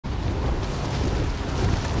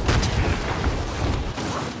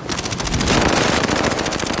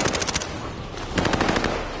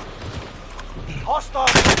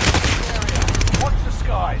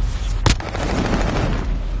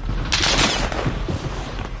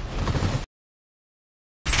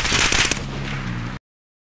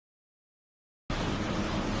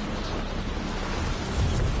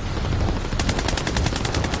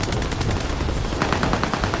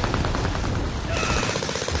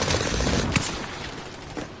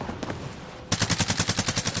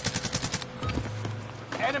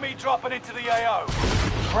dropping into the AO.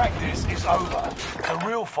 Practice is over. The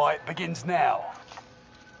real fight begins now.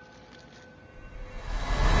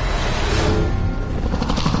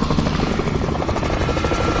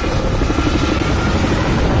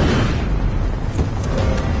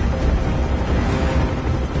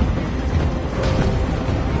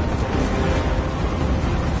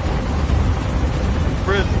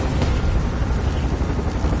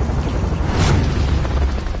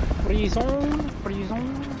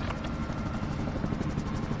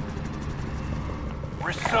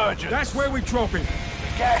 Resurgence. That's where we drop him.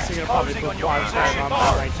 The gas is closing on your position.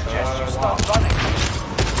 Suggest you start running.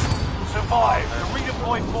 Survive to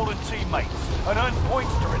redeploy fallen teammates and earn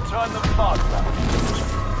points to return them faster.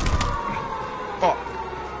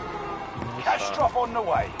 Cash drop on the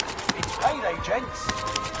way. It's payday, gents.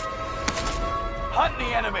 Hunt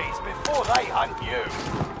the enemies before they hunt you.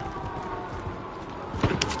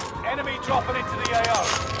 Enemy dropping into the AO.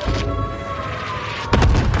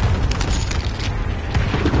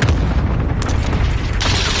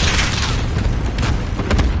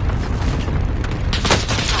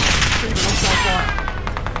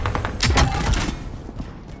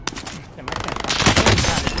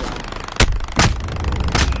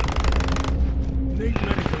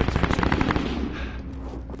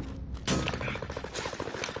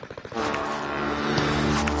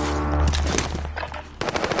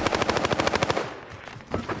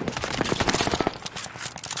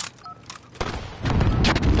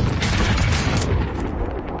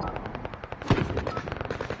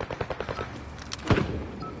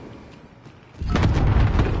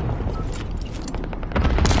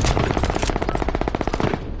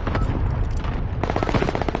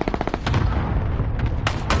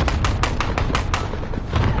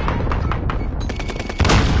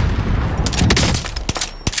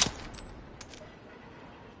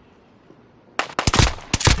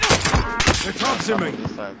 Me.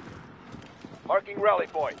 Marking rally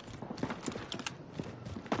point.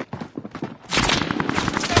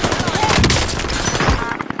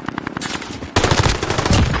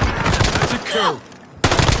 That's a kill.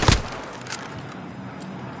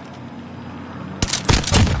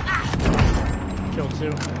 Kill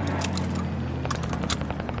two.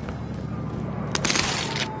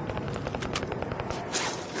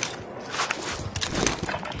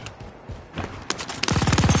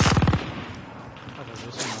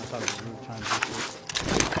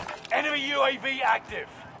 Enemy UAV active.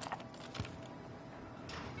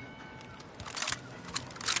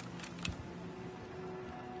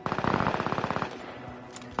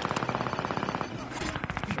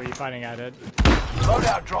 Where are you fighting at it?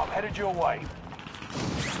 Loadout drop headed your way.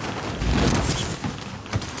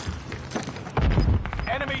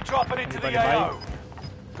 Enemy dropping into the AO.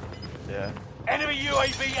 Yeah. Enemy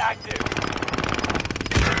UAV active.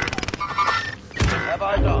 Have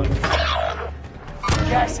I done?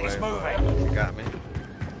 Gas is moving. You got me.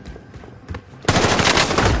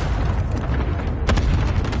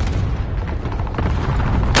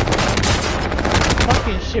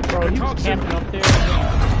 Fucking shit, bro. He was camping up there.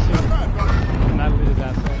 And I looted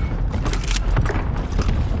that thing.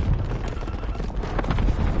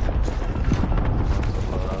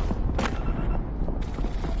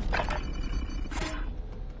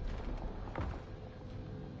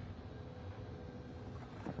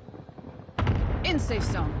 In safe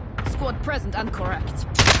zone. Squad present and correct.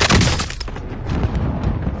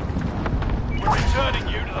 We're returning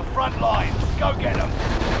you to the front lines. Go get them.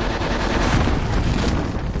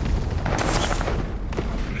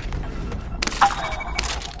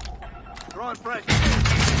 Throwing fresh.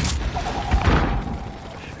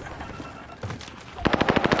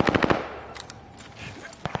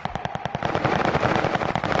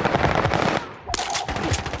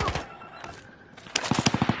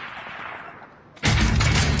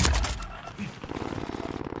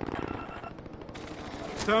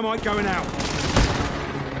 Thermite going out.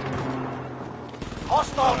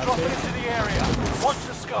 Hostile dropping into the area. Watch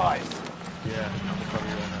the skies. Yeah, I'm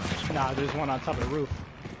probably right now. Nah, there's one on top of the roof.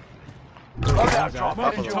 Loadout drop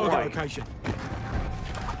Marking headed your target way. location.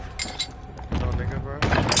 No nigga, bro.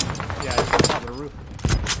 Yeah, it's on top of the roof.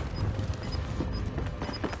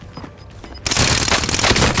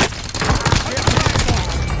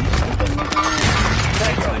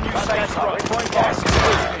 Take to the new safe zone. Gas is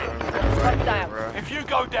moving. If you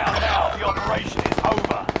go down now, the operation is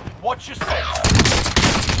over. Watch your six.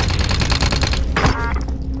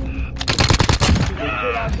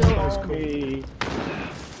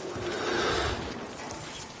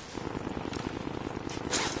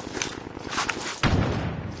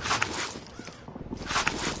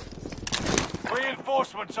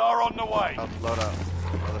 Reinforcements are on the way. Load out.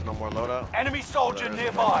 Oh, there's no more loadout. Enemy soldier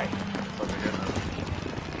nearby. It's over here now.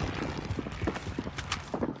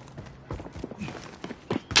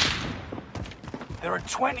 There are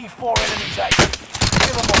 24 enemies active.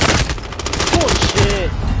 Kill them all.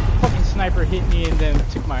 Bullshit! Fucking sniper hit me and then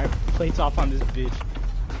took my plates off on this bitch.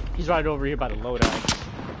 He's right over here by the loadout.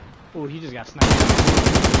 Oh, he just got sniped.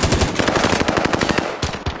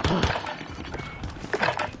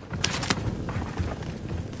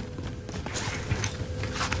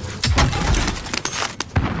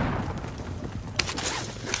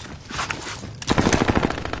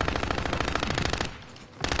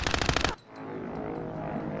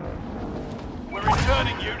 We're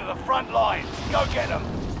returning you to the front lines. Go get them.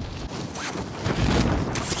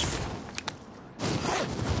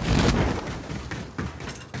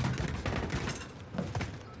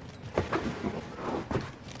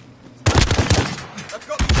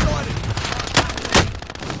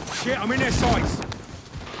 Shit, I'm in their sights.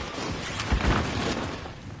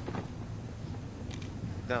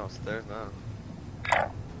 Downstairs now.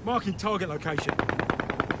 Marking target location.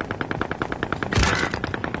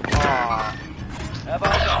 How about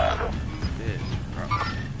that? Bitch, bro.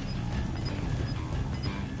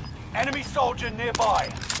 Enemy soldier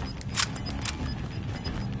nearby.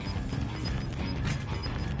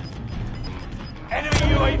 Enemy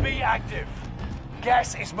UAV active.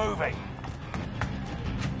 Gas is moving.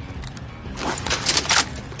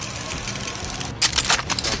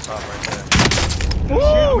 Top right there.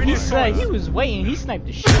 Woo! He was waiting. He sniped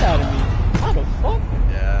the shit out of me. How the fuck?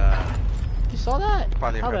 Yeah. You saw that?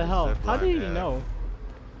 Probably How the heard the hell? zip How line, did he yeah. know?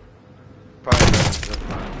 Probably zip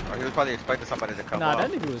line. Or he was probably expecting somebody to come Nah, up.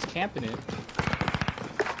 that nigga was camping it.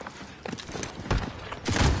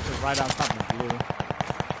 Was right on top of the blue.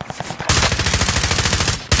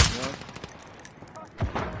 Yep.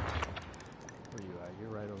 Where you at? You're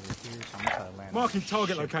right over here, so I'm gonna try to land. Marking on target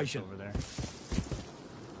shit that's location. over there.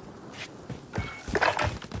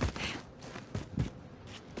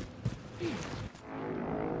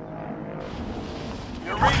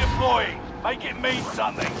 You're redeploying. Make it mean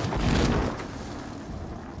something.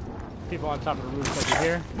 People on top of the roof over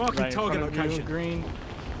here. Marking right in target front of you, location. green.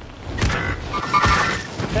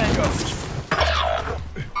 Tango.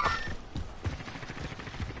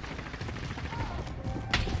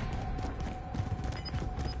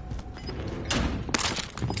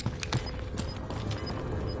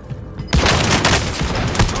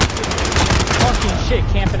 Fucking shit,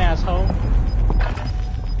 camping asshole.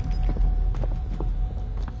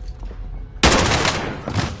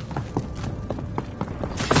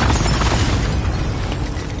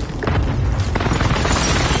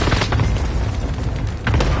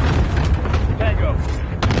 Tango.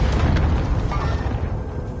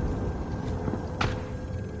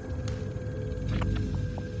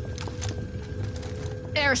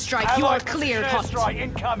 Airstrike, you are Allied cleared, precision hot. airstrike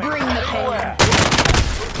incoming. Bring the pain. Beware.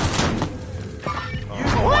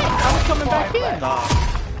 What? I was coming back in.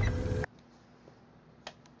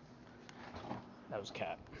 That was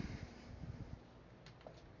cap.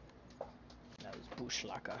 That was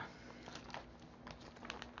Bushlaka.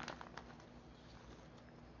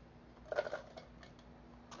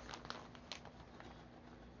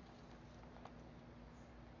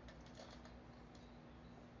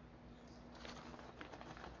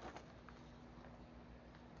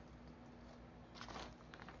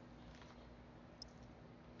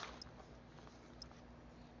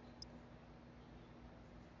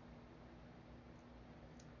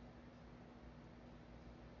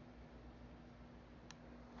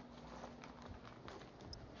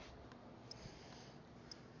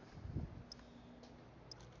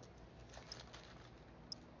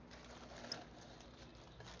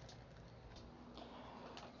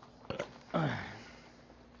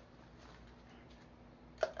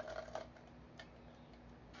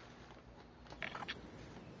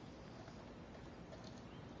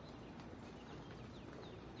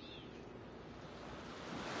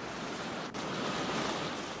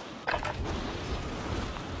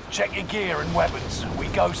 Check your gear and weapons. We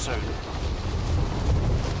go soon.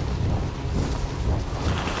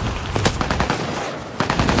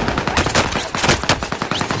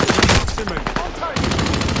 To me.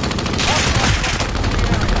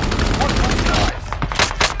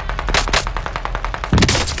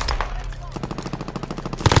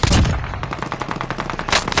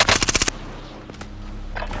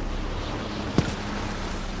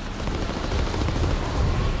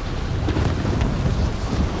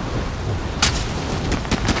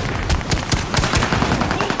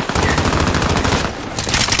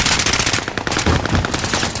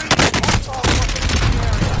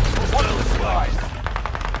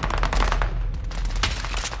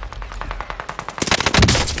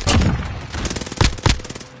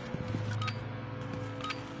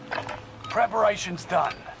 Operation's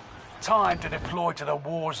done. Time to deploy to the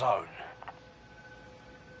war zone.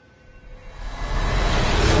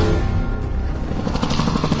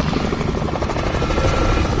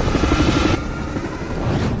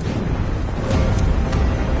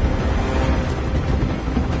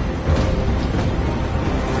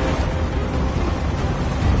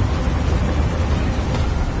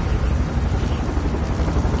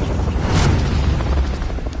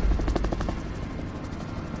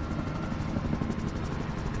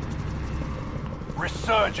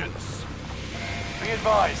 Resurgence. Be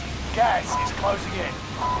advised, gas is closing in.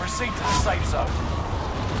 Proceed to the safe zone.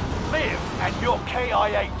 Liv and your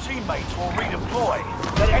KIA teammates will redeploy.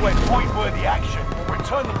 Any point-worthy action will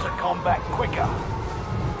return them to combat quicker.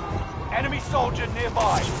 Enemy soldier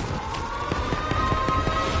nearby.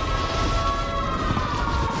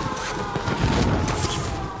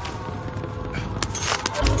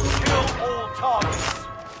 Kill all targets.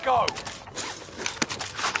 Go.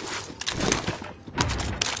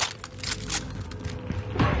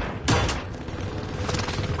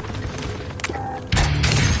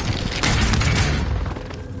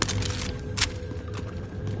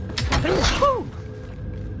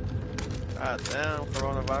 God damn,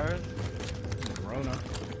 coronavirus. Corona.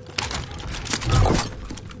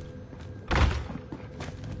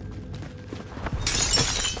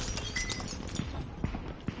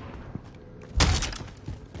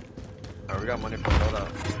 Oh, we got money for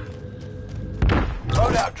loadout.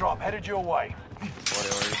 Loadout drop headed your way. What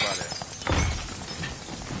about it?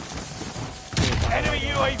 Enemy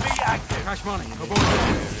UAV active. Cash money. Aboard.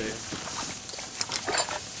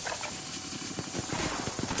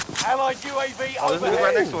 Allied UAV Oh, this is overhead.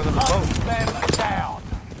 right next to us on the boat. Hunt them down.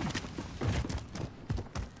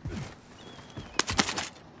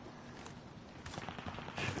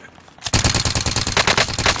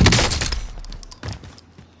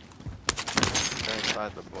 They're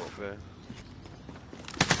inside the boat, man.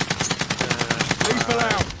 Lethal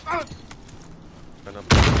out.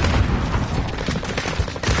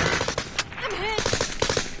 I'm hit.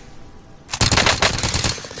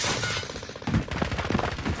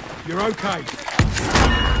 You're okay.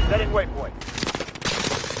 Setting waypoint.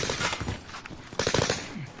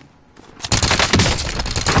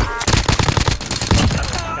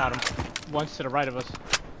 Got him. One's to the right of us.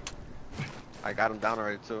 I got him down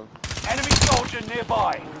already, too. Enemy soldier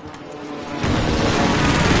nearby.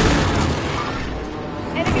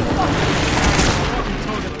 Enemy spotted.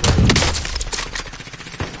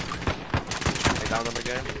 I downed him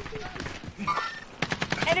again.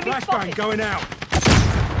 Enemy Flashbang spotted. going out.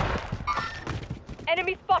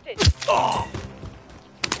 Enemy spotted.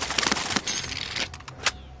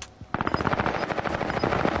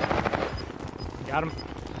 Got him.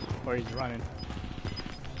 Or he's running.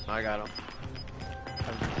 I got him.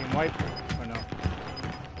 Team wipe or no?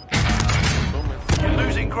 You're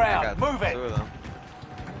losing I ground. got Move it. two of them.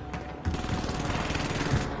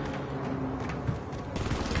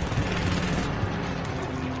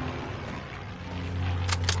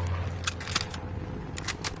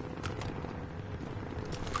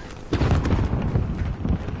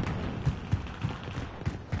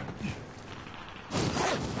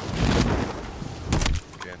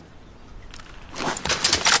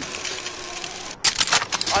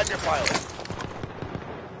 On your pilot.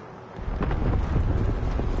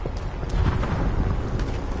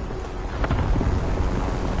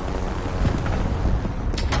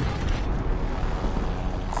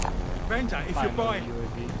 Venta, if you're by.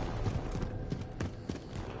 UAV.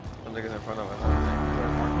 Some niggas in front of us.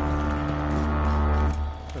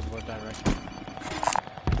 Because what direction?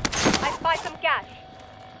 I spy some cash.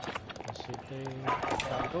 Let's see if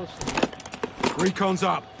they goes. Recon's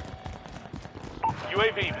up.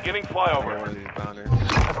 UAV beginning One flyover. of these bounders.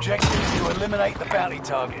 Objective is to eliminate the bounty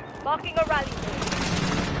target. Marking a rally point.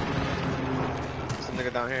 Some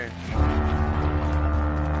nigga down here.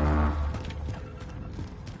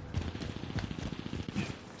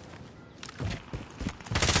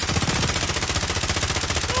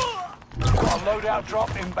 Got a loadout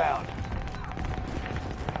drop inbound.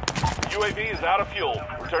 UAV is out of fuel.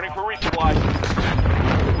 Returning for resupply.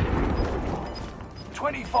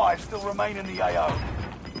 25 still remain in the AO.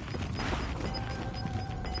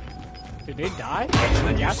 Did they die? Get to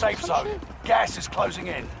the new Gas safe or some zone. Gas is closing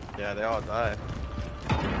in. Yeah, they all died.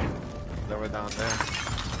 They were down there. shit?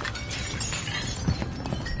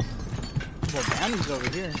 Well, bounty's over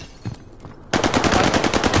here.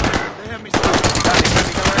 They have me Bounty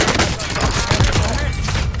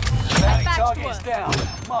Back to target is us. down.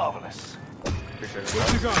 Marvelous. Appreciate it. Good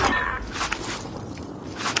to go.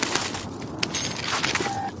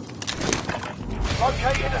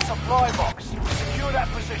 Located a supply box. Secure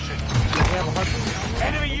that position. We have a harpoon.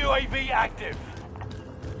 Enemy UAV active.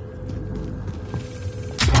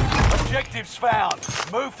 Objectives found.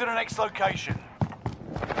 Move to the next location.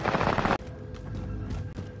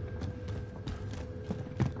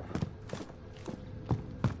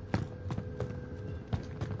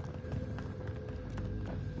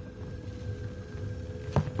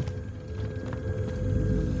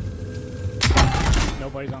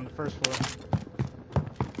 Nobody's on the first floor.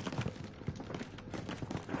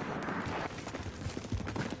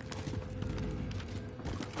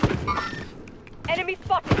 Enemy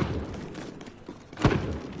spotted.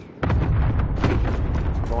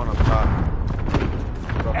 Going up top.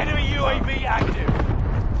 Enemy UAV active.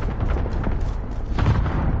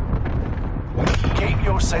 Keep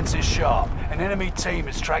your senses sharp. An enemy team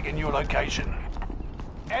is tracking your location.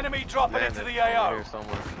 Enemy dropping into the AO. Here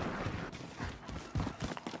somewhere.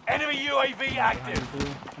 Enemy UAV active.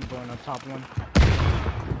 I'm going up top one.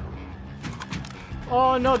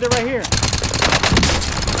 Oh no, they're right here.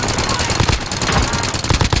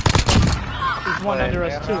 There's one under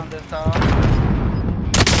us too.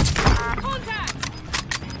 Contact!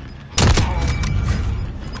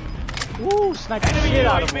 Woo, sniped the Enemy shit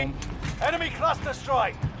out of UAV. him. Enemy cluster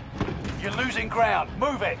strike. You're losing ground.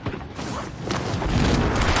 Move it.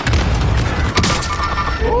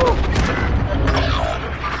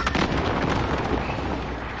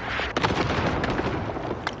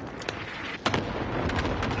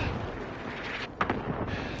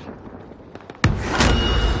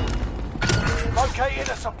 Located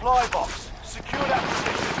a supply box. Secure that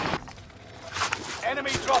position.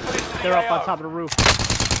 Enemy dropping into the They're up AO. on top of the roof. Yeah,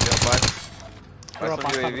 bye. They're up Some on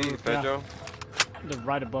top of the UAV, roof, Pedro. They're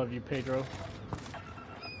right above you, Pedro.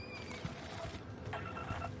 I'm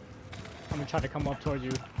gonna try to come up towards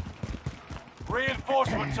you.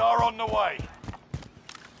 Reinforcements are on the way.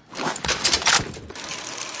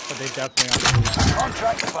 But they definitely on the roof.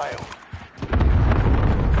 Contract failed.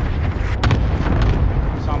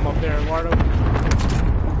 So I'm up there, Eduardo.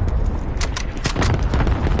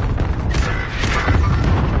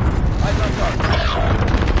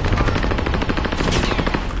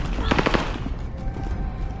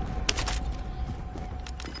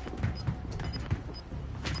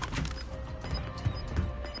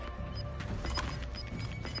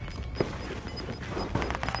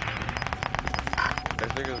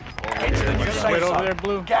 Into the new safe Right over zone. there,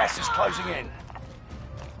 Blue. Gas is closing in.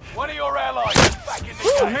 One of your allies is back in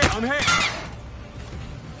the I'm game. hit, I'm hit.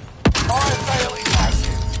 Fire sale is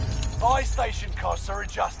active. Buy station costs are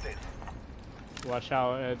adjusted. Watch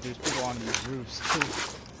out, there's people on these roofs too.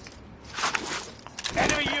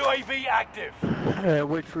 Enemy UAV active.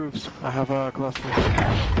 Which roofs? I have a cluster.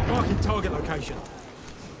 Marking target location.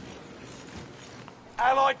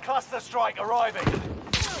 Allied cluster strike arriving.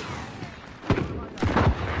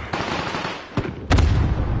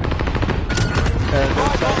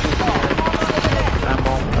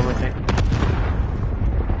 Ammo, everything.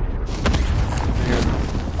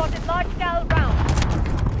 Spotted large-scale round.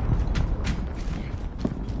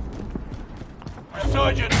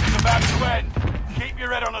 Resurgence is about to end. Keep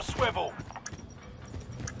your head on a swivel.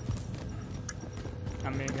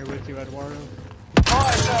 I'm in here with you, Eduardo.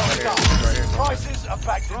 Fire sale is up. Prices are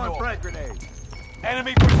back to normal. grenade.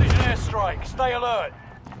 Enemy precision airstrike. Stay alert.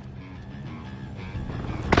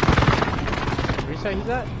 Where you say he's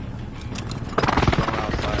at? Going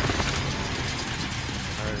outside.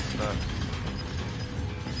 Alright, stuff.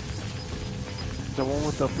 The one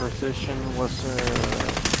with the precision was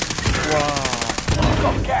We've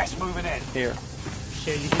got gas moving in. here.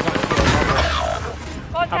 Shit, you keep on the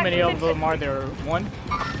Contact How many of position. them are there? One?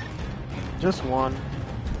 Just one.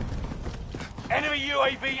 Enemy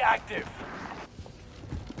UAV active.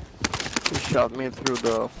 He shot me through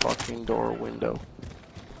the fucking door window.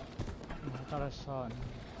 I thought I saw it.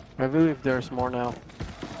 I believe there's more now.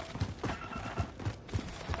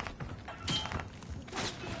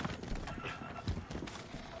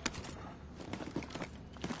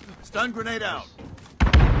 Stun grenade out.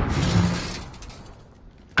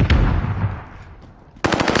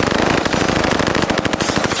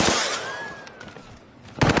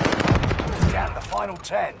 Down to the final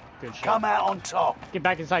 10. Good shot. Come out on top. Get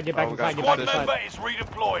back inside, get back Oh, we inside, got get back One inside. member is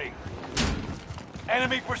redeploying.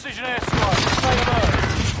 Enemy precision airstrike. Stay alert.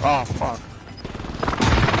 Oh fuck.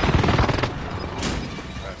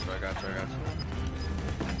 I got you.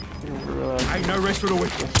 You were, Ain't no rest for the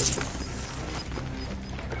wicked.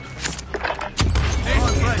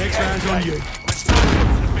 Next round's on you.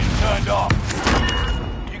 Resurgence has been turned off.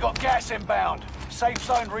 You got gas inbound. Safe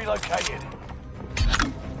zone relocated.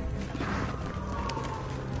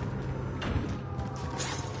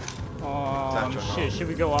 Shit, should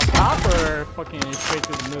we go up top or fucking straight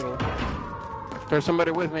through the middle? There's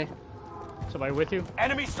somebody with me. Somebody with you?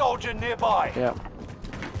 Enemy soldier nearby. Yeah.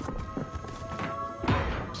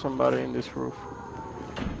 Somebody in this roof.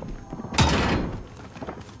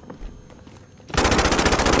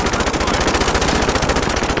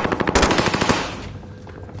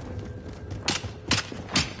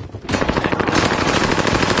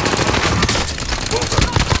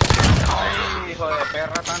 Hijo de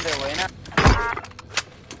perra tan de buena.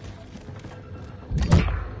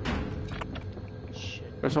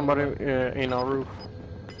 There's somebody in our roof.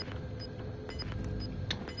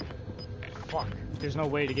 Fuck. There's no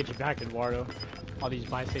way to get you back, Eduardo. All these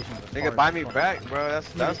buy stations are They far can buy as me fuck. back, bro.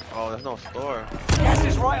 That's. Oh, there's no store. Gas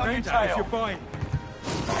is right on your Bring that if tail. you're buying.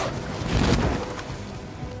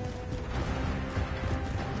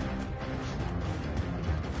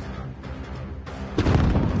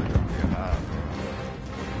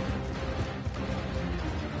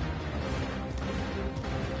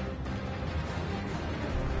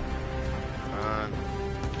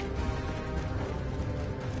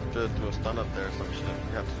 Should do a stun up there or some shit.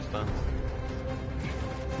 We have 2 stuns.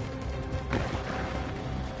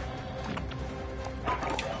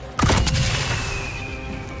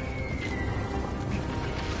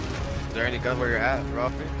 Is there any gun where you're at,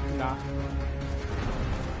 Rafi? Nah.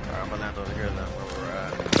 Alright, I'm gonna land over here then, where we're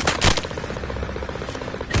at.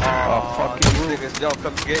 Oh, fucking these niggas, yo,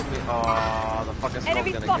 come get me. Oh, the fucking smoke's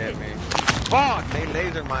Enemy gonna spotted. get me. Fuck, they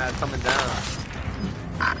lasered my ass coming down.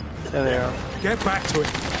 There they are. Get back to it.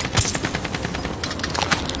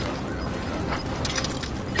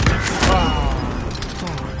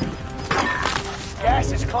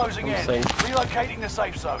 Gas is closing in. safe. Relocating the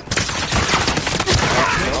safe zone.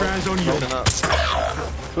 Next round's on you. Pushing up.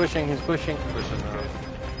 Pushing, he's pushing. Pushing up.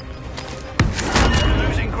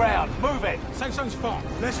 Losing ground. Move it. Safe zone's far.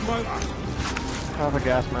 Less motor. I have a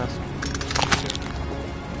gas mask.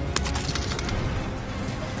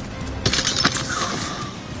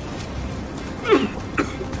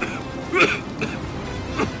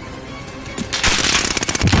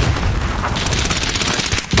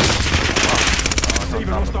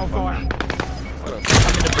 Even hostile fire. I'm in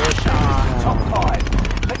the bush. Top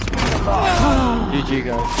 5. Let's move along. GG,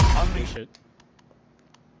 guys. Only Shit.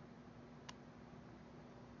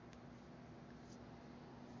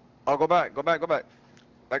 Oh, go back, go back, go back.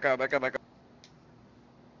 Back out, back out, back out.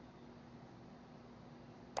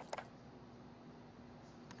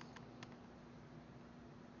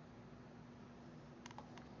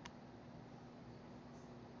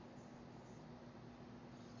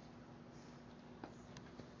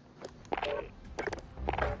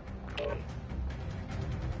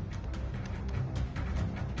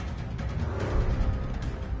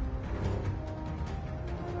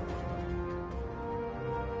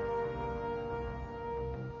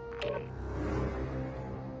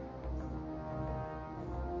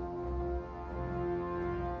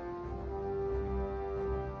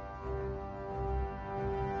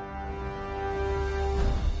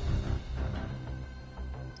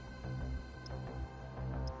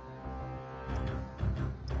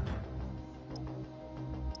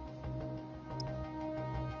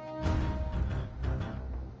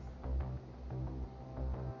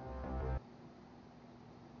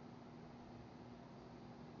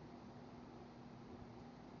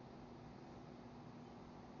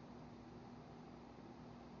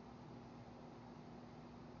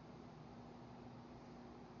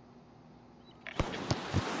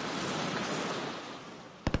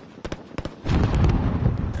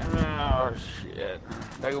 Oh, shit.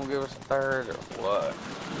 They gonna give us a third or what?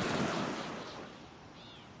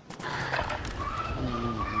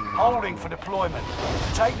 holding for deployment.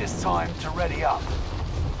 Take this time to ready up.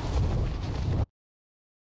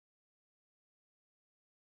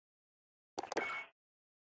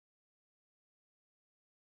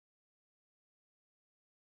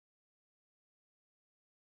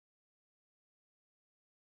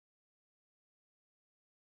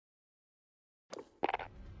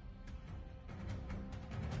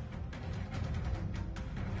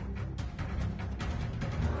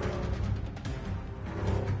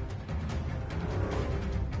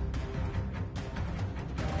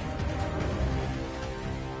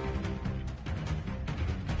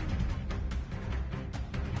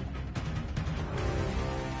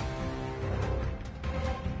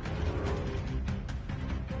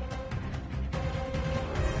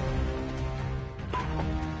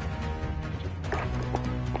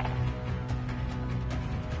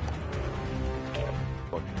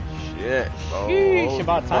 Shit, bro. Sheesh,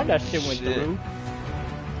 about time that shit went Shit. through.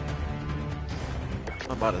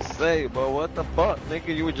 I'm about to say, bro. What the fuck,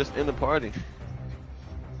 nigga? You were just in the party.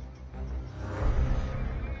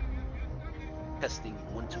 Testing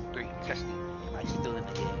 1, 2, 3. Testing. Am I still in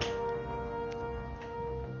the game?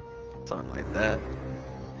 Something like that.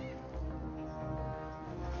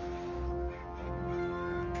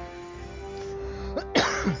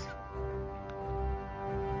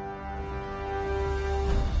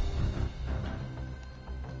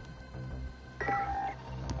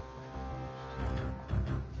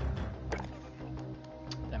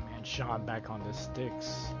 That man Sean back on the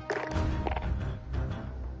sticks.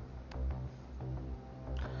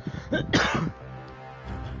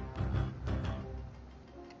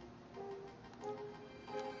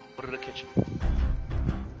 Go to the kitchen.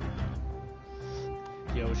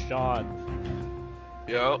 Yo, Sean.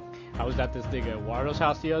 Yo. I was at this nigga Eduardo's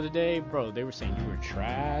house the other day, bro. They were saying you were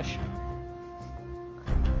trash.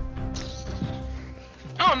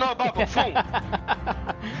 I don't know about buffoon.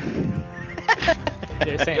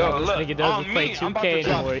 They're saying Yo, this look, nigga doesn't on play me, I'm about to 2K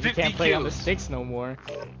drop anymore. He 50 can't play on the kills. sticks no more.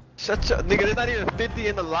 Shut your nigga. There's not even 50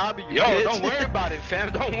 in the lobby. You Yo, bitch. don't worry about it,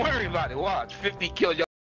 fam. Don't worry about it. Watch. 50 kills. Yo,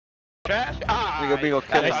 trash? Ah, Nigga be gonna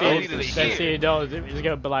kill that's his all I own needed to Next hear. thing you know, it's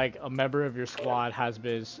gonna be like a member of your squad has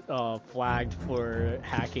been flagged for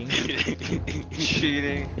hacking.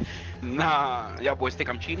 Cheating. Nah, y'all boys think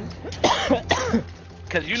I'm cheating?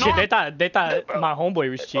 Cause you know Shit, they thought bro. my homeboy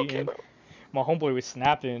was Okay, cheating. bro. My homeboy was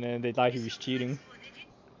snapping, and they thought he was cheating.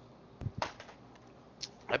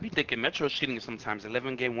 I be thinking Metro's cheating sometimes.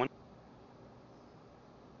 11 game 1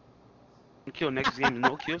 kill, next game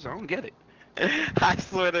no kills. I don't get it. I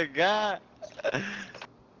swear to God.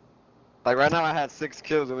 Like right now, I had 6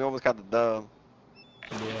 kills and we almost got the dub.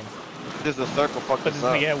 Yeah. Just a circle fucked But us this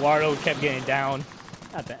up. nigga Eduardo kept getting down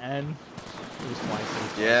at the end. It was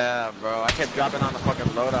twice. Yeah, bro. I kept dropping on the fucking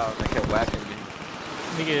loadout and they kept whacking me.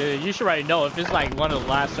 Nigga, you should already know if it's like one of the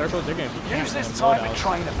last circles, they're gonna be Use camping this on time to loadouts.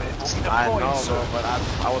 train a bit. We'll be I deploying know, soon. bro, but I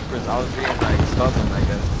was being like stubborn, I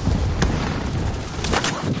guess.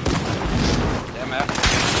 Damn, man.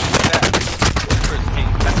 First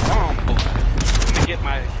game back home, boy. I'm gonna get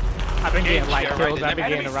my. I've been getting game light share kills. right I've been there.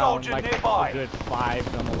 getting Enemy around soldier like nearby. a good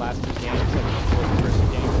 5 on the last 2 games. Except for the first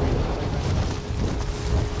game.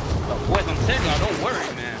 Boys, I'm telling y'all, don't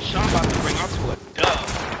worry, man. Sean about to bring us to a dub.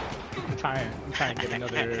 I'm trying to get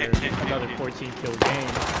another 14 kill game.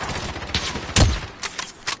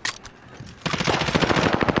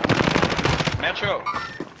 Metro.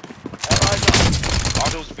 All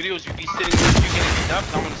those videos you be sitting with, you getting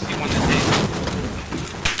dubbed, I want to see one today.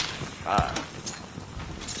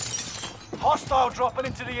 Hostile dropping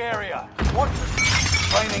into the area. Watch it.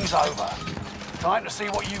 Training's over. Time to see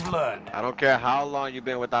what you've learned. I don't care how long you've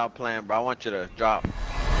been without playing, bro. I want you to drop 10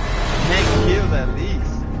 kills at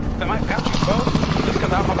least. Fam, I got you, bro. Just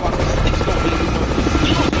because I'm about to stick don't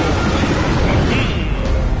mean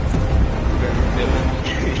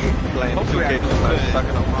Playing Hopefully 2K I do just like good.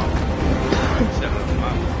 sucking them out.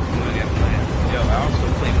 Yo, I also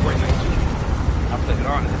play Fortnite too. I play it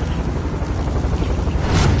on it.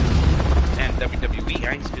 And WWE, I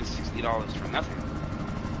ain't spent $60 for nothing.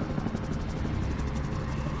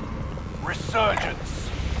 Resurgence.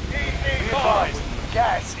 Be advised,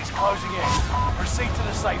 gas is closing in. Proceed to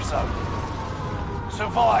the safe zone.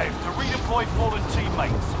 Survive to redeploy fallen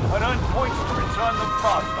teammates and earn points to return them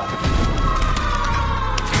faster.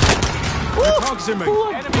 The target's in me.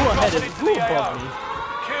 Enemy dropping into the AO. above me.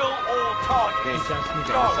 Kill all targets. Just me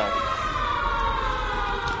Go. down.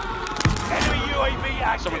 Enemy UAV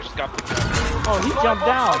active. Someone just got the Oh, he jumped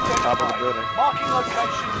down. Top of the building. Marking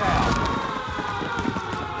location now.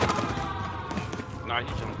 Nah, he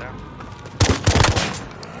jumped down.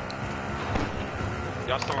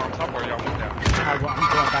 Y'all still on top or y'all went down? I'm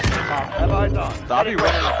going back to the top. So I'll be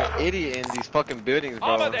running like an idiot in these fucking buildings,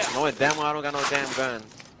 bro. Over there. Knowing damn well I don't got no damn gun.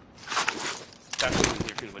 That's what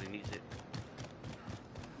here if anybody needs it.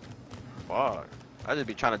 Fuck. I just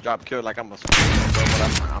be trying to drop kill like I'm a superhero, bro,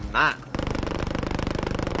 but I'm not.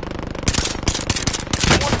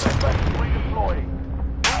 One suspect redeploying.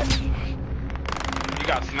 You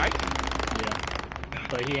got sniped? Yeah.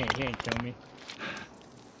 But he ain't kill me.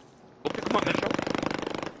 Go pick him up, Metro.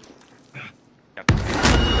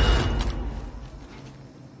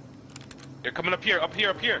 They're coming up here, up here,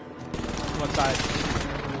 up here. One side.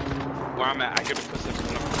 Where I'm at, I hear the footsteps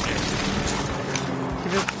coming up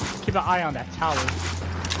from here. Keep an eye on that tower.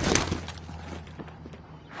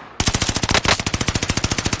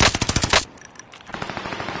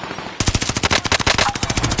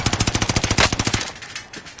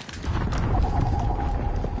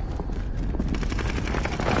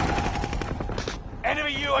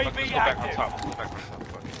 Enemy Let's UAV go back on active. top. Let's go back on top.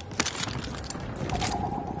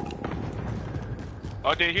 Fuck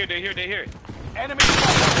Oh, they're here. Enemy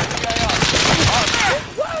dropping into the AO.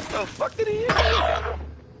 What the fuck did he hit?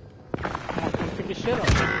 Pick his shit up.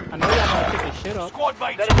 I know y'all wanna pick his shit up. Squad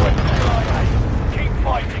mates are ready to die. Keep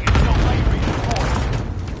fighting until they redeploy.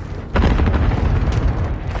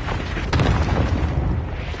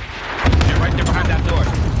 They're right there behind that door.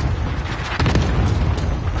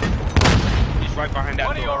 He's right behind that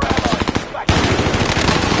One of door. your allies is back.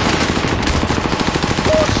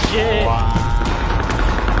 Shit.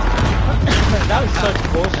 That was such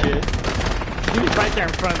bullshit. He was right there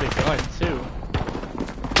in front of the gun too.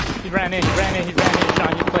 He ran in,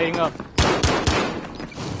 Sean, you're playing up.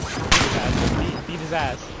 Beat his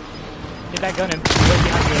ass. Get that gun in way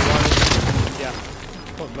behind you, Warren. Yeah.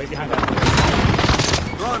 Oh, way behind that door.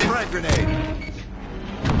 Throwing frag grenade.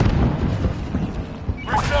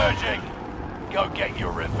 Resurging. Go get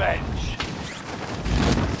your revenge.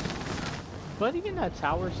 But he in that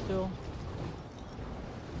tower still?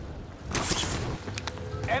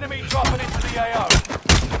 Enemy dropping into the AO.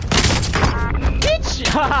 Bitch!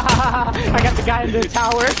 I got the guy in the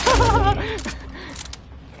tower.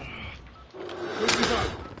 Where's he go?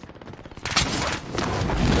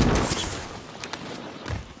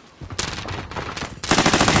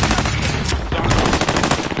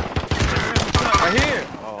 Right here.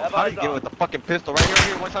 Oh, how do you get with the fucking pistol right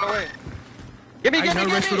here, one shot away? Give me, Ain't no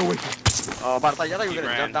rest for the wicked. Oh, but I thought you were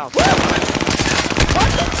gonna jump down.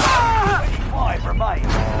 25 remain.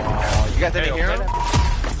 Oh, you guys didn't hear him?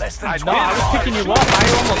 Less than 20 No, I was picking you up. I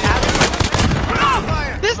almost had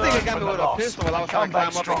it. This nigga got me with a pistol while I was trying to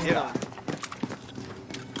climb up and hit him.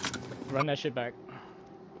 Run that shit back.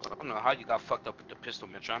 I don't know how you got fucked up with the pistol,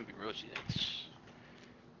 man. Trying to be real with you.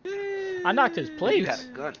 I knocked his You plates. had a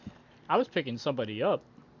gun. I was picking somebody up.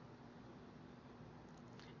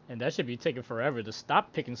 And that should be taking forever to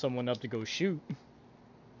stop picking someone up to go shoot.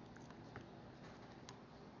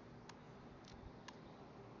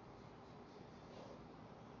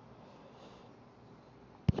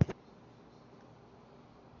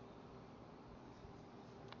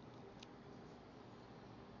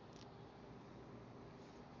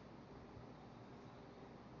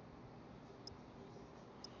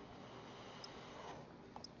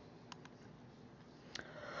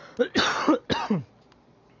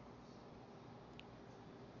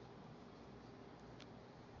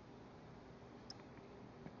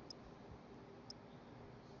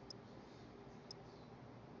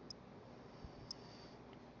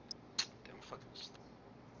 Damn fucking stuff.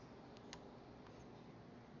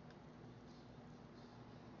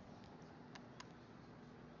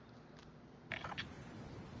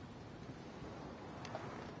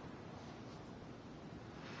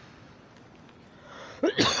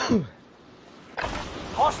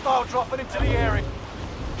 Hostile dropping into the area.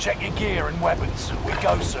 Check your gear and weapons. We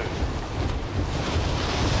go soon.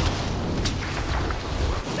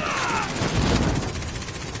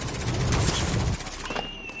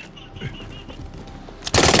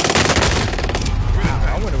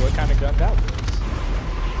 I wonder what kind of gun that was.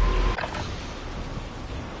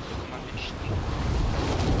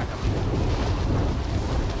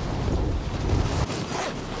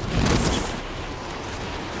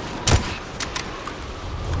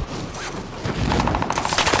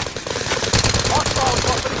 Hostile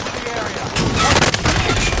dropping into the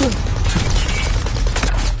area.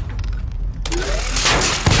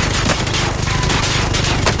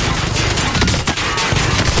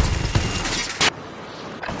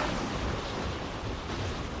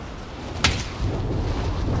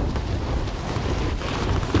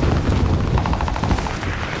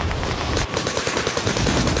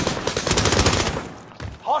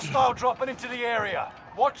 Hostile dropping into the area.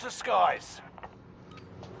 Watch the skies.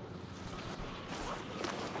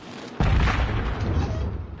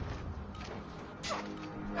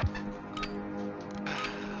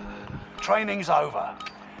 Training's over.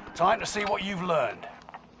 Time to see what you've learned.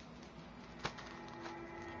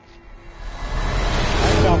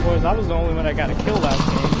 Nice job, boys. I was the only one that got a kill last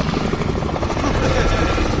game.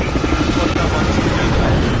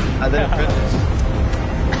 I didn't finish.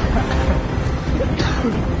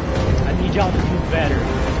 I need y'all to do better.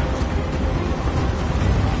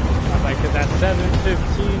 I'm like, cause at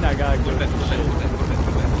 7:15, I gotta go.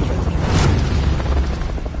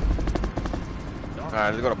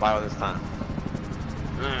 Alright, let's go to bio this time.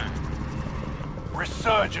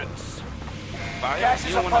 Resurgence. Gas Gas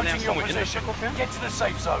is approaching your position. Get to the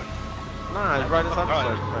safe zone. Nah, it's right outside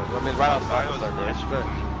the circle. I mean, right outside the circle. It's good.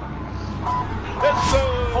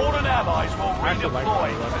 Fallen allies will redeploy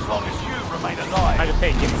as long as you remain alive. I just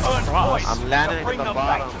hate getting Earn crossed. points I'm landing to at bring the them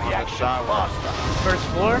back bottom to of the the action shower. faster. First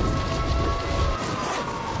floor?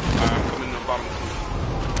 I'm coming to the bottom.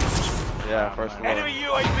 Yeah, first floor. Enemy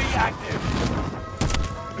UAV active.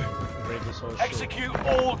 Raid this whole shit. Execute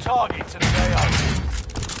all targets in the AO.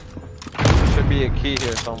 There should be a key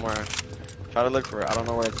here somewhere. Try to look for it. I don't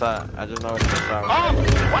know where it's at. I just know it's inside. Oh,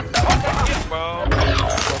 what the fuck, bro?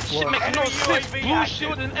 Shit makes no sense. Blue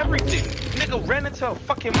shield and everything. Nigga ran into a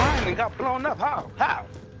fucking mine and got blown up. How? How?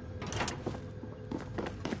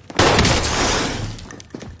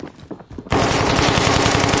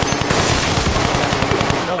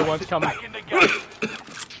 Another one's coming. Back in the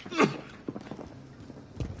game.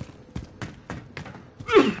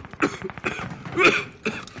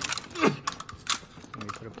 Let me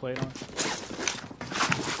put a plate on.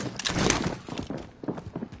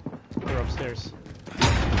 They're upstairs.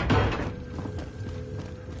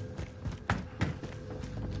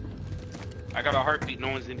 I got a heartbeat. No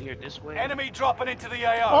one's in here this way. Enemy dropping into the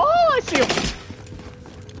AO. Oh, I see him!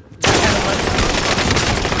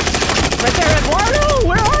 Right there, Eduardo!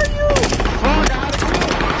 Where are you?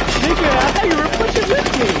 Nigga, I thought you were pushing with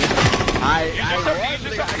me! I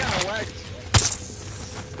got whacked.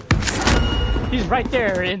 He's right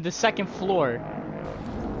there in the second floor.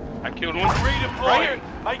 I killed one. Redeploy. Right here.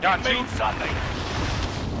 Make Got it two. mean something.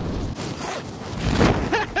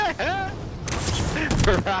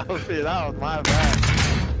 Ralphie, that was my bad.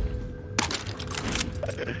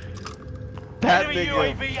 That Enemy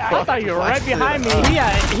nigga. UAV I thought you were right behind me.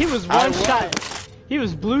 He was one was. shot. He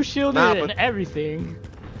was blue shielded Nah, and but- everything.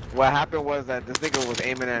 What happened was that this nigga was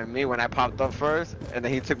aiming at me when I popped up first, and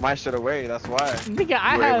then he took my shit away. That's why. Nigga,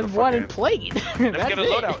 I You were able had to one in fucking- plate. Let's That's get a it.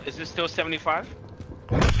 loadout. Is it still 75?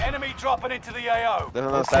 Enemy dropping into the AO. There's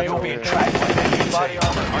another Okay, statue we'll over be here. Tracked by enemy body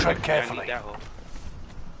armor. I Tread need carefully. that hole.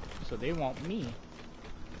 So they want me.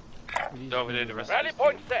 They're over there, the rest Rally of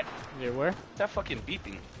point this set. They're where? team. That fucking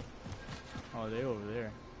beeping. Oh, they over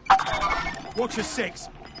there. Watch your six.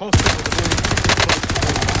 Hostile with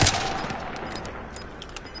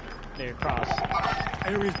They're across. the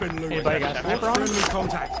area's been looted. Anybody got a sniper on them? Friendly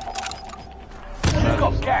contact. You've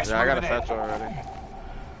got gas Yeah, I got a moving in. satchel already.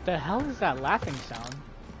 The hell is that laughing sound?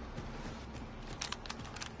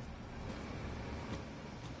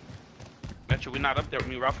 Metro, we're not up there with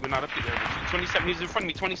me, Ralph. We're not up there. 27, he's in front of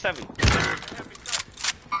me, 27. Right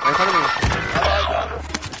in front of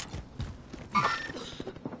me.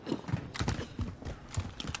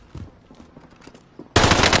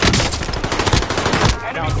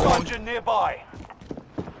 Enemy soldier nearby.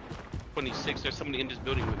 26, there's somebody in this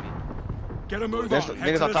building with me. Get a move There's on.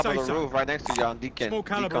 Head niggas to on the top of safe the zone. roof right next to you on Deacon. Small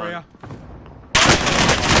caliber here.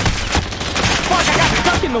 Fuck, I got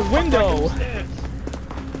stuck in the window!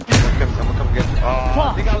 Someone come get you. Oh, Fuck.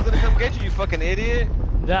 I think I was gonna come get you, you fucking idiot.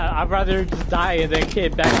 Nah, I'd rather just die and then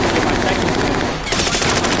get back to my second.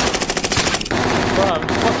 Bro,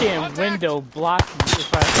 fucking window blocked me.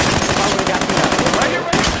 If I would've got through that. Right here,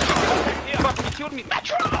 right here. Yeah, fuck, he killed me.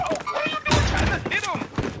 Metro! What are you doing trying to hit him?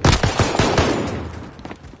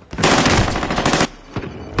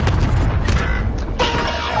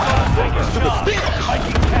 Take a shot. Make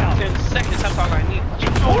it count. 10 seconds, that's all I need.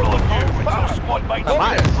 It's all on you with your squad mates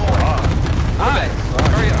Nice. redeployed. Nice.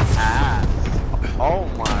 Hurry up. Ass. Oh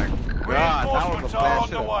my god, that was a Reinforcements are plan on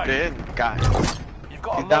should the way. have been, guys. You've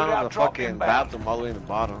got He's a down on loadout the drop fucking inbound. bathroom all the way in the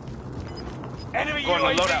bottom. Enemy Go on the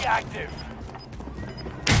UAV loadout. active.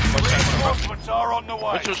 What's that? Reinforcements are on the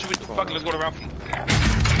way. Which one should we do? Fuck it, let's go to Ralphie.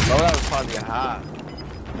 Oh, that was probably hot.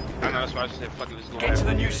 I know, that's why I just said fuck it, let's go. Get to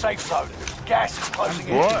the new safe zone. Gas is closing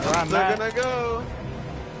in. What? Where I'm I'm still at. gonna go.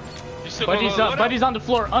 You still Buddy's, gonna load up? Buddy's on the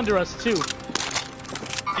floor under us, too.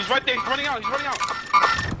 He's right there, he's running out, he's running out.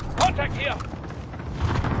 Contact here.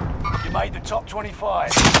 You made the top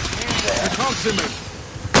 25. Nearly there. Consummate.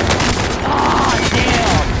 Ah,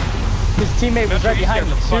 damn! His teammate was Metro, right you behind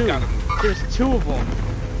me, scared the fuck out too. of me. There's two of them.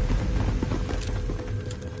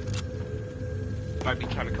 Might be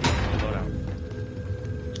trying to come up with the loadout.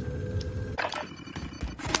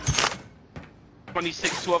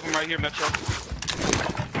 26, two of them right here, Metro.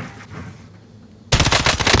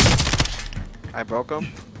 I broke him.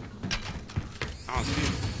 I don't see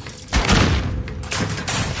him.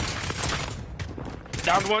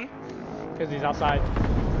 Downed one. Because he's outside.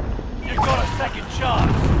 You've got a second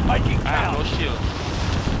chance. Make it I have no count. shield.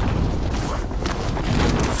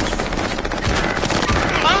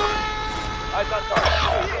 I got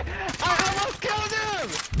target. I almost killed him!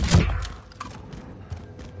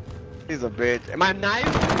 He's a bitch. And my knife,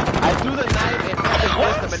 I threw the knife and fucking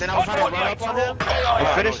missed him, and then I was trying to run up on him and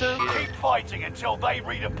finish him. Keep fighting until they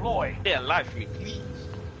redeploy. Yeah, life for me, please.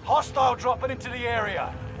 Hostile dropping into the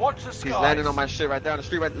area. Watch the skies. He's landing on my shit right down the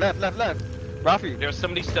street, right, left. Rafi, There's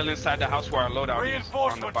somebody still inside the house where our loadout is.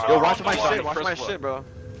 On the Reinforcements bottom. yo, watch my on the shit, way. watch my First shit, bro.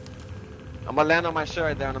 I'm gonna land on my shit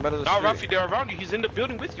right there in the middle of the No, street. Ruffy, they're around you. He's in the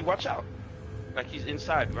building with you. Watch out. Like he's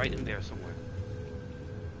inside, right in there somewhere.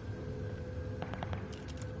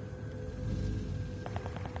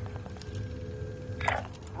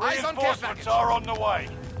 Reinforcements are on the way.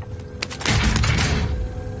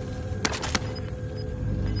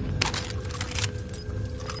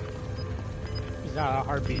 He's not a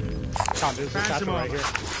heartbeat. Tom, there's a satchel right here.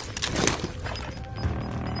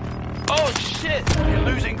 Oh shit! You're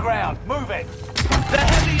losing ground. Move it. The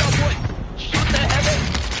heavy, your boy! Shoot the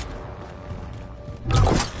heavy!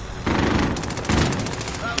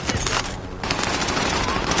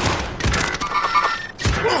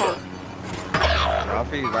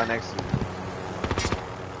 Ralphie right next to me.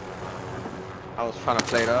 I was trying to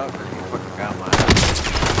play it up and he fucking got my ass.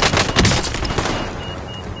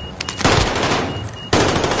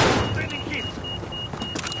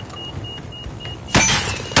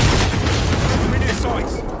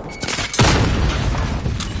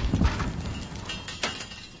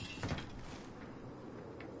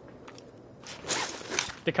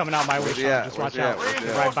 They're coming out my way, Sean. Just watch out.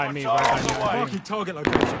 Right by me, right by me. Marking target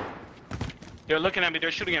location. They're looking at me.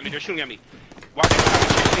 They're shooting at me. They're shooting at me. Watch out.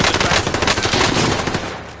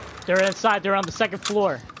 They're inside. They're on the second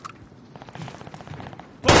floor.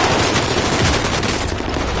 Damn,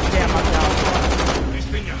 I'm down. They're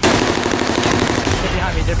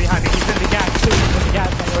behind me. They're behind me. He's in the gas, too. He's in the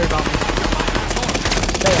gas. Don't worry about me.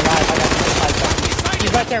 Stay alive. I got 25 seconds.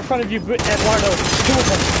 He's right there in front of you, Eduardo. Two of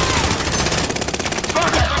them.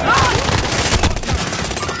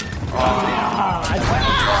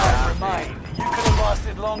 You could have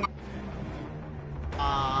lasted long.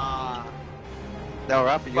 No,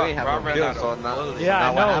 Rafa, you ain't have no kills, so not Yeah, not I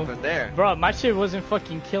what know. happened there. Bro, my shit wasn't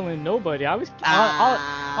fucking killing nobody. I was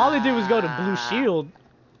all they did was go to blue shield.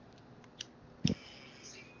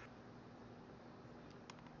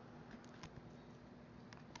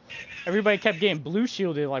 Everybody kept getting blue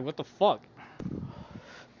shielded. Like, what the fuck?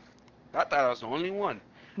 I thought I was the only one.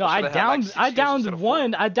 No, I downed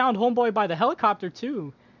one. I downed homeboy by the helicopter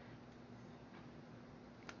too.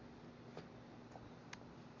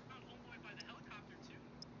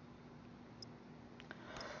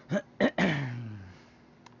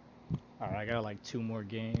 Alright, I got like 2 more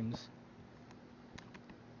games.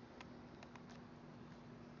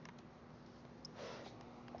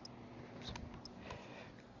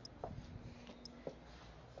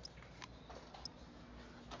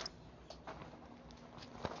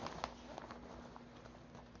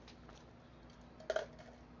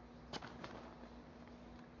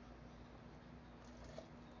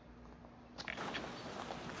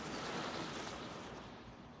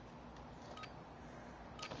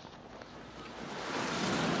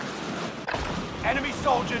 Enemy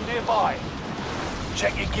soldier nearby.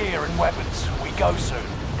 Check your gear and weapons. We go soon.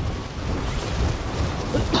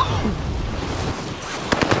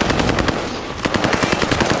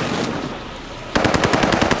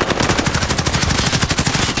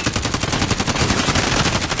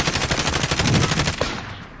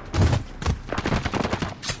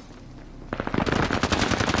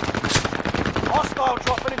 Hostile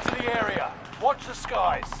dropping into the area. Watch the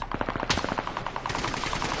skies.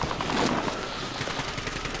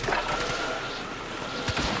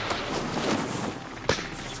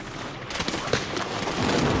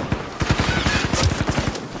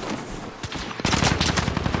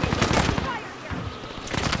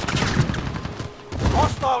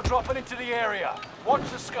 Hostile dropping into the area. Watch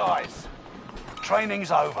the skies.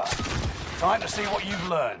 Training's over. Time to see what you've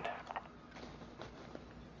learned.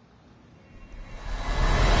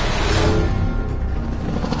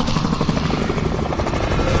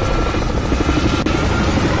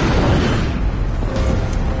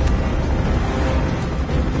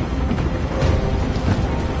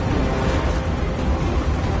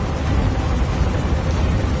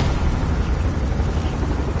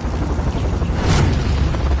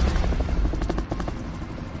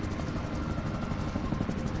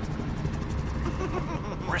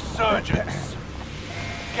 Resurgence.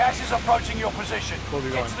 Gas is approaching your position.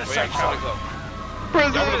 Get to the safe zone.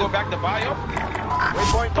 Y'all wanna go back to bio?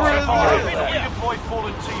 Waypoint redeploy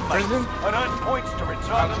fallen teammates and earn points to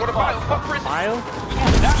return them What about faster. fuck prison? Bio?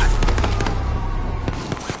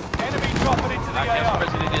 Enemy dropping into the I guess AO.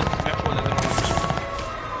 president is Metro Living.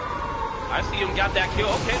 I see him, got that kill.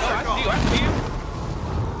 Okay, no, I see you.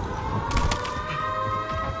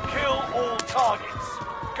 Kill all targets.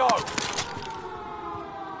 Go.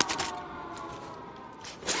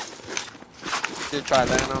 You try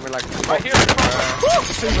landing on me like Right here.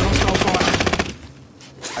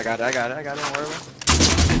 I got it, don't worry about it.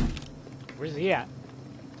 Where's he at?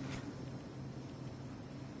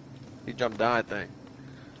 He jumped down, I think.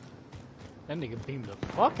 That nigga beamed the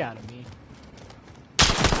fuck out of me.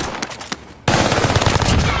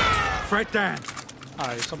 Threat down.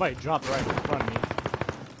 Alright, somebody dropped right in front of me.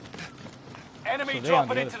 Enemy So they on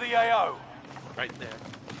dropping the into the AO. Right there.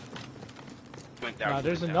 Went down. Nah,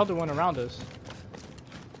 there's another one around us.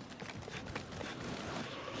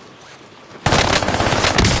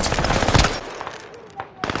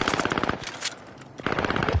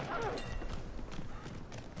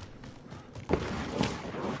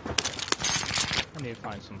 I need to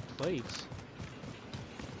find some plates.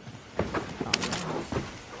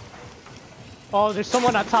 Oh, there's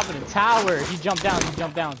someone on top of the tower. He jumped down. He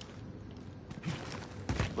jumped down.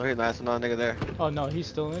 Look at that's another nigga there. Oh no, he's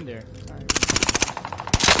still in there. Alright.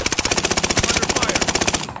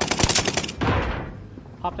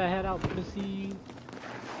 Pop that head out, pussy.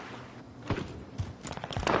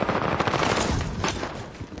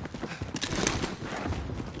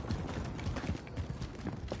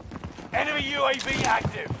 Enemy UAV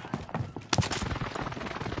active.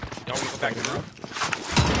 Y'all wanna go back to the roof?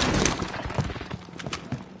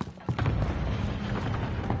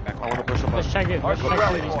 I want to push him up. Let's check it. Let's check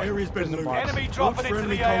rally it. point. Area's been looted. Enemy Got dropping into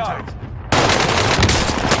friendly the AO. contact.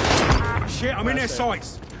 Shit, I'm in their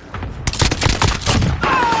sights.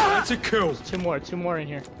 That's a kill. Two more in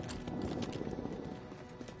here.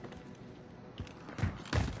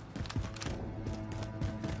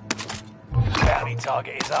 Bounty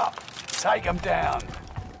target is up. Take them down.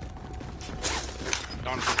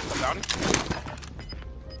 Down the bounty.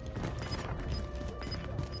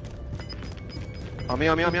 On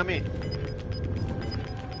me.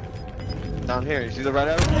 Down here, you see the red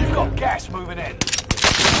arrow? You've got gas moving in.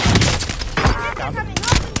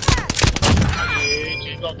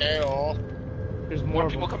 There's more More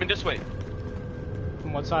of people them. coming this way.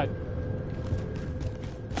 From what side?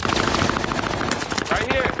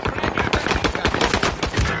 Right here.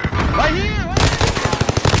 Right here!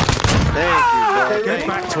 Thank you, bro. Get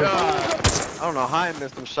back to it. I don't know how I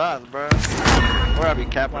missed them shots, bro. Or I be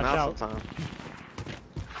capping Watch out out. sometimes.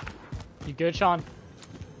 You good, Sean?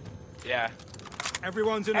 Yeah.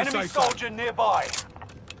 Everyone's in a Enemy safe zone. soldier nearby.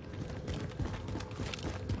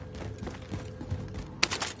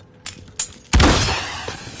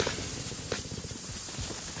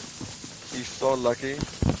 He's so lucky.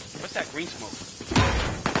 What's that green smoke?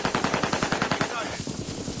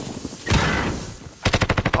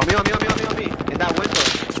 On me. In that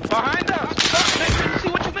window. Behind us! Look, man, you see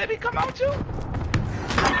what you made me come out to?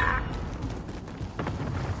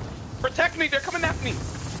 Protect me, they're coming at me.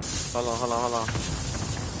 Hold on.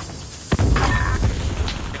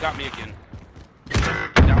 They got me again. Get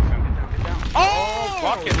down, fam, get down. Oh!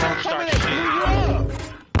 Rocket launch start shit.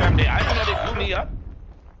 Fam, I didn't know they blew me up.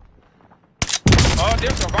 Oh,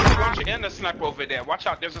 there's a rocket launcher and a sniper over there. Watch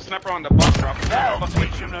out, there's a sniper on the bus drop. That'll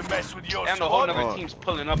teach them to mess with your And the whole squad. other team's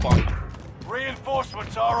pulling up on me.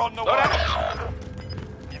 Reinforcements are on the Load way. out.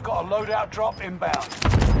 You've got a loadout drop inbound.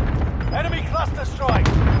 Enemy cluster strike.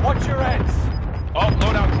 Watch your heads. Oh,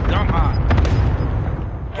 loadout's dumb high.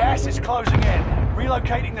 Gas is closing in.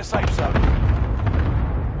 Relocating the safe zone.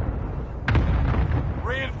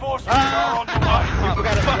 Reinforcements are on the way. People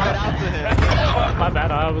gotta ride out to him. My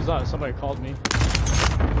bad. I was somebody called me.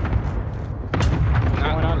 What's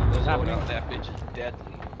going on? What's happening? That bitch is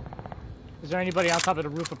deadly. Is there anybody on top of the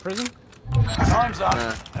roof of prison? Time's up.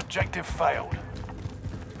 Nah. Objective failed.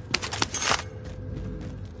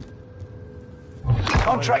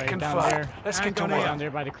 Contract Right down confirmed. there. Let's get to Hang on work. Down there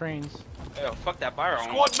by the cranes. Hell, fuck that buyer on.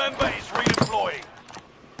 Squad member is redeploying.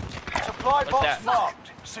 Supply What's box that?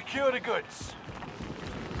 marked. Secure the goods.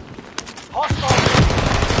 Hostile.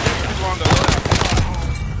 People on the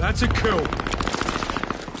loadout. That's a kill.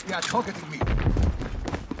 They are targeting me.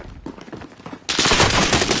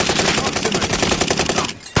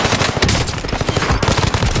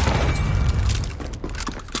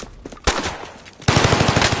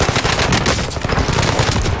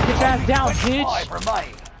 Get your ass down, bitch! 5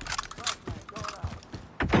 remain.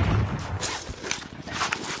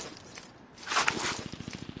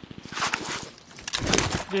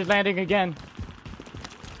 They're landing again.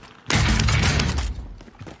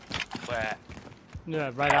 Where?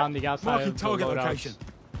 Yeah, right on the outside Marking of the target loadouts. location.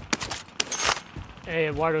 Hey,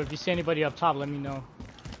 Eduardo, if you see anybody up top, let me know.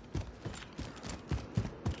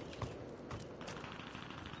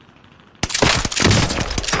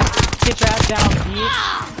 Get your ass down,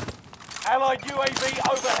 bitch! Allied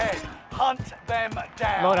UAV overhead. Hunt them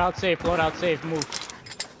down. Loadout safe, move.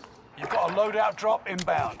 You've got a loadout drop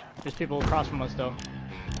inbound. There's people across from us, though.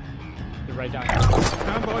 They're right down here.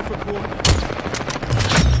 Stand by for coordinates.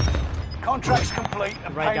 Contract's complete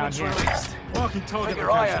and Right down payments here. released. Marking Keep target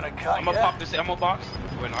your eye on location. a cut, I'm gonna yeah? pop this ammo box.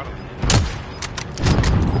 Wait, no, I don't.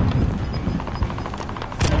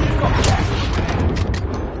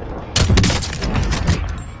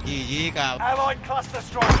 Allied cluster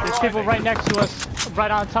strike There's people right next to us,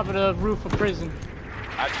 right on top of the roof of prison.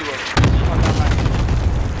 I do it.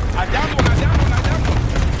 I downed one.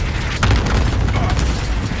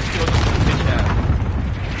 Kill this bitch ass.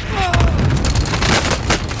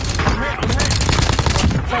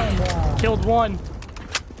 Killed one.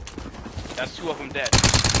 That's 2 of them dead.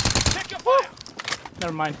 Check your fire.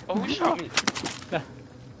 Never mind. Oh, who shot me? That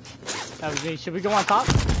was me. Should we go on top?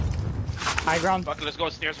 High ground. Fuck it, let's go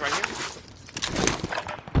upstairs right here.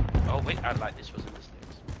 Oh wait, I lied. This wasn't the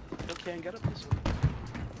stairs. Still can't get up this way.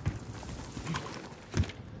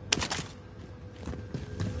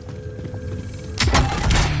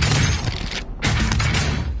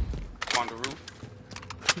 I'm on the roof.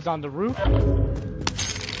 He's on the roof.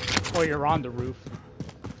 Oh, you're on the roof.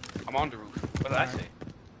 I'm on the roof. What did I say?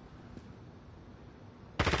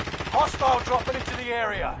 Hostile dropping into the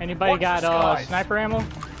area. Anybody Watch got the skies. sniper ammo?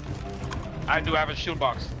 I do have a shield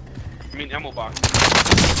box. I mean ammo box.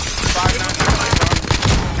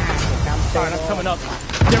 Alright, I'm coming up.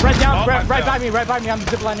 They're right down, Oh, right myself. by me. I'm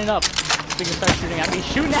ziplining up. They can start shooting at me.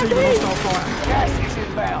 Shooting at me! Gas is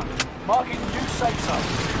inbound. Marking new safe zone.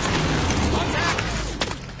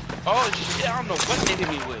 Oh shit, I don't know what they hit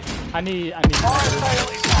me with. I need. Fire sale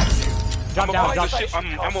is active. Drop down, I'm drop shit.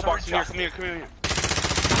 station I'm costs ammo are box in here. adjusted. Come here.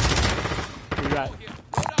 Where you at?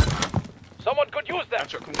 Someone could use that.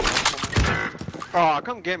 Come here. Oh,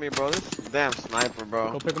 come get me, bro. This damn sniper,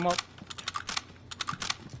 bro. Go pick him up.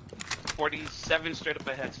 47 straight up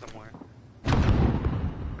ahead somewhere.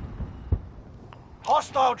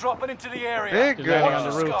 Hostile dropping into the area. Big There's guy. enemy Watch on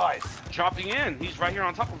the the roof. skies. Dropping in. He's right here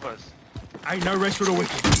on top of us. Ain't no rest for the wicked.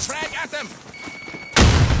 Frag at them.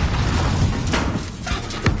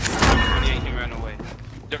 Yeah, he ran away.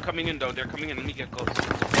 They're coming in though. They're coming in. Let me get close.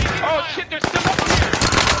 Oh shit! They're still up here.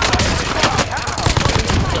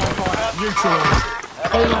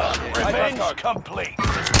 Neutralized. Revenge complete.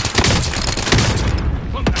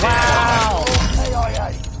 Wow! KIA.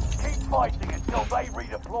 Keep fighting until they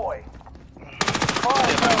redeploy. Fire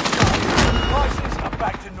sale done. Prices are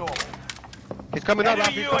back to normal. He's coming up,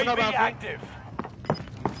 Enemy Ralphie. He's coming up, UAV Ralphie. active.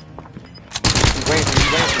 He's waiting.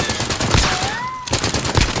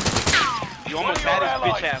 You almost One of had your his bitch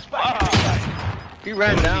allies ass. is back in the game. He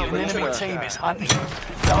ran down, The but enemy he's team is hunting.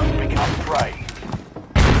 Don't become prey.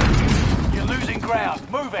 You're losing ground.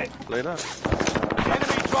 Move it. Laid up.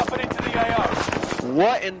 Enemy dropping into the AO.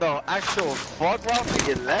 What in the actual fuck,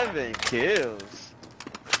 Ralphie? 11 kills.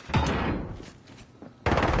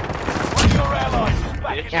 One of your allies is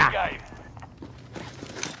back in the game.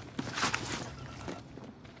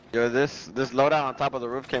 Yo, this loadout on top of the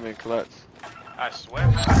roof came in clutch. I swear.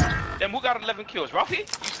 Then who got 11 kills? Ralphie? You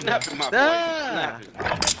snapped him, my boy. Yeah. You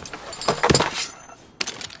snapped him.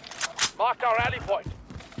 Mark our rally point.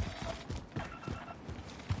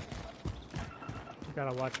 We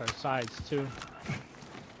gotta watch our sides too.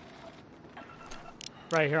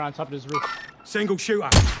 Right here on top of this roof. Single shooter.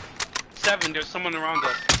 7, there's someone around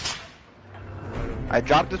us. I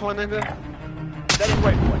dropped this one, nigga. Setting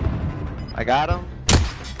waypoint. I got him.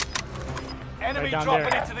 Enemy Right down dropping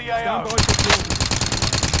there. into the Stand AO. by for coordinates.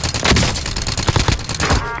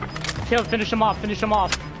 Kill, finish him off, finish him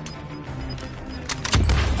off.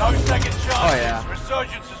 No second chances. Oh, yeah.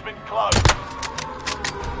 Resurgence has been closed.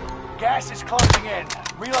 Gas is closing in. Back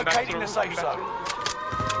to Relocating the roof, safe back to zone. the roof.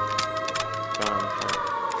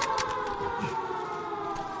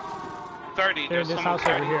 30, They're in there's this someone house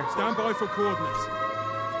over 30. here. Stand by for coordinates.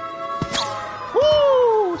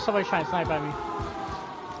 Woo! Somebody's trying to snipe at me.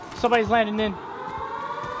 Somebody's landing in.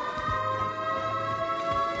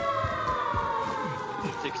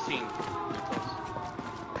 16.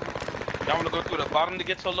 Y'all want to go through the bottom to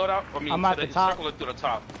get to a loadout? I mean, I'm to at the the top. circle or through the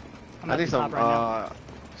top? I'm I at need the some top right now.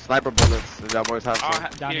 sniper bullets. If y'all boys have some.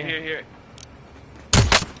 Down Here, here. here.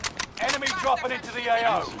 Enemy dropping into the I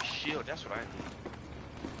AO. need some shield, that's what I need.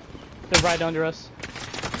 They're right under us.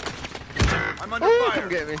 I'm under Ooh, fire. come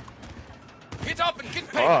get me. Get up and get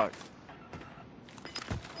paid. Fuck.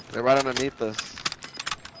 They're right underneath us.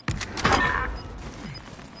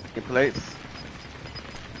 Get plates.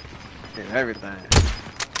 Get everything.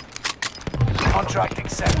 Contract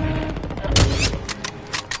accepted.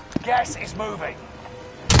 Gas is moving.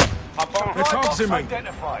 Hop on. They're Supply box targeting me.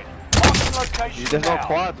 identified. Marking location There's no now.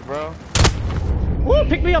 quads, bro. Woo!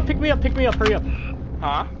 Pick me up, pick me up, pick me up, hurry up.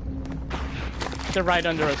 Huh? They're right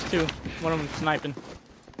under us too. One of them sniping.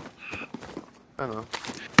 I don't know.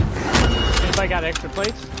 Anybody got extra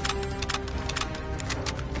plates?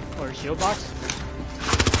 Or a shield box?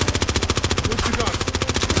 Good to go.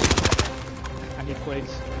 I need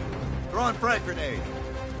plates. Throwing frag grenade.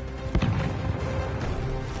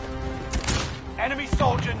 Enemy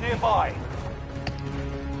soldier nearby.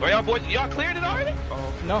 Are y'all boys, y'all cleared it already?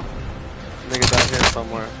 Oh. No. Niggas out here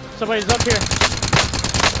somewhere. Somebody's up here.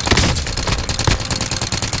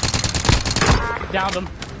 Downed him.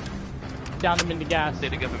 Downed him in the gas. Stay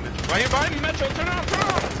together, Metro. Right here behind me, Metro. Turn around, turn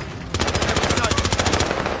around.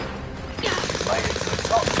 Made it to the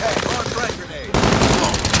top 10. Throwing frag grenade.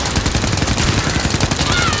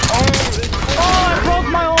 Oh, I broke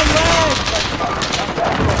my own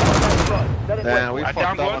leg! Damn, we I fucked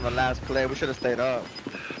downed up one. on the last play. We should have stayed up.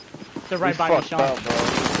 They're right we by me, fucked Sean. up, bro.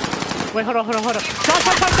 Wait, hold on. Shot!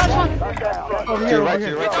 Over here, Right over to here.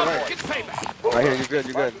 your right, to your right. Get payback. Right here, you're good,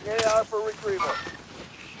 you're good.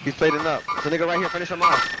 He's fading up. There's a nigga right here, finish him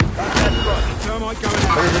off. Thermite going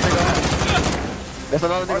out. Finish this nigga off. There's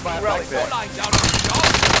another nigga by a back there. Lying down on the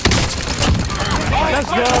Let's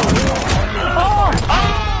go! Oh!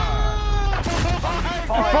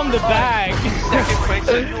 From the bag! Second place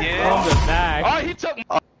again. From the bag. Oh, he took.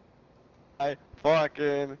 I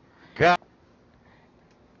fucking God.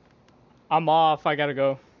 I'm off, I gotta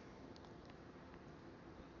go.